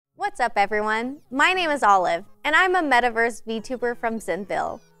What's up everyone? My name is Olive and I'm a Metaverse Vtuber from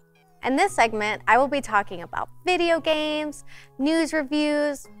Zinville. In this segment, I will be talking about video games, news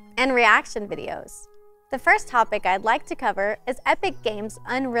reviews, and reaction videos. The first topic I'd like to cover is Epic Games'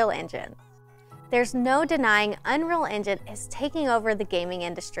 Unreal Engine. There's no denying Unreal Engine is taking over the gaming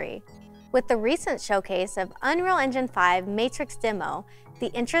industry. With the recent showcase of Unreal Engine 5 Matrix demo,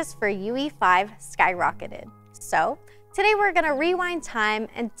 the interest for UE5 skyrocketed. So, today we're going to rewind time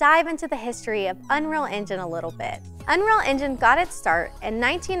and dive into the history of Unreal Engine a little bit. Unreal Engine got its start in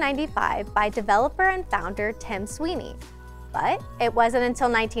 1995 by developer and founder Tim Sweeney. But it wasn't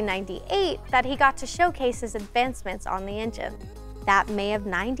until 1998 that he got to showcase his advancements on the engine. That May of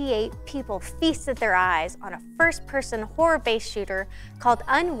 '98, people feasted their eyes on a first-person horror-based shooter called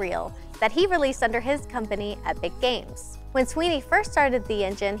Unreal that he released under his company, Epic Games. When Sweeney first started the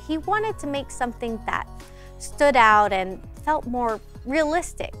engine, he wanted to make something that stood out and felt more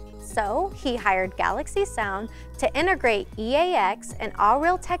realistic. So he hired Galaxy Sound to integrate EAX and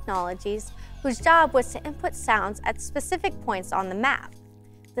All-Real Technologies, whose job was to input sounds at specific points on the map.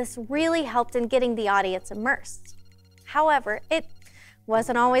 This really helped in getting the audience immersed. However, it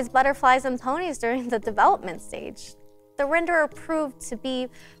wasn't always butterflies and ponies during the development stage. The renderer proved to be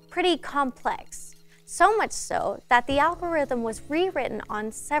pretty complex. So much so that the algorithm was rewritten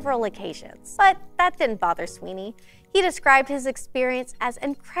on several occasions. But that didn't bother Sweeney. He described his experience as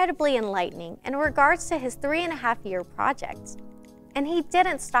incredibly enlightening in regards to his 3.5-year project. And he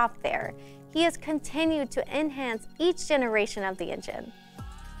didn't stop there. He has continued to enhance each generation of the engine.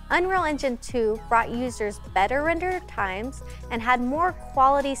 Unreal Engine 2 brought users better render times and had more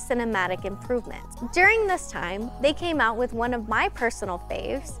quality cinematic improvements. During this time, they came out with one of my personal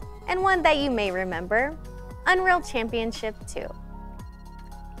faves, and one that you may remember, Unreal Championship 2.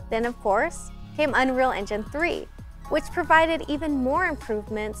 Then of course, came Unreal Engine 3, which provided even more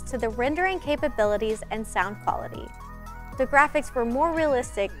improvements to the rendering capabilities and sound quality. The graphics were more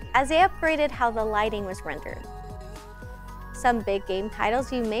realistic as they upgraded how the lighting was rendered. Some big game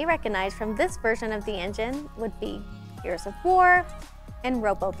titles you may recognize from this version of the engine would be Gears of War and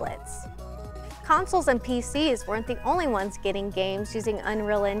RoboBlitz. Consoles and PCs weren't the only ones getting games using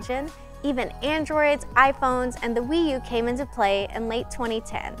Unreal Engine. Even Androids, iPhones, and the Wii U came into play in late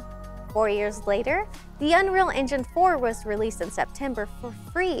 2010. 4 years later, the Unreal Engine 4 was released in September for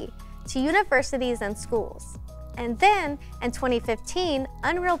free to universities and schools. And then, in 2015,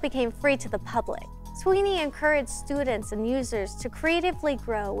 Unreal became free to the public. Sweeney encouraged students and users to creatively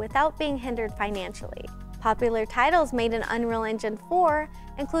grow without being hindered financially. Popular titles made in Unreal Engine 4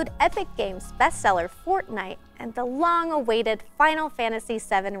 include Epic Games' bestseller Fortnite and the long-awaited Final Fantasy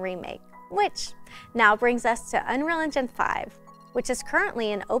VII Remake, which now brings us to Unreal Engine 5, which is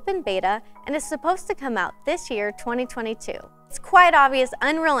currently in open beta and is supposed to come out this year, 2022. It's quite obvious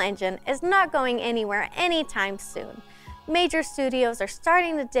Unreal Engine is not going anywhere anytime soon. Major studios are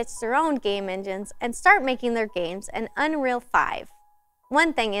starting to ditch their own game engines and start making their games in Unreal 5.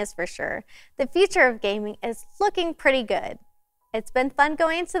 One thing is for sure, the future of gaming is looking pretty good. It's been fun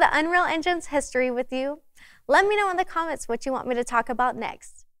going into the Unreal Engine's history with you. Let me know in the comments what you want me to talk about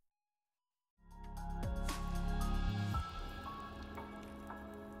next.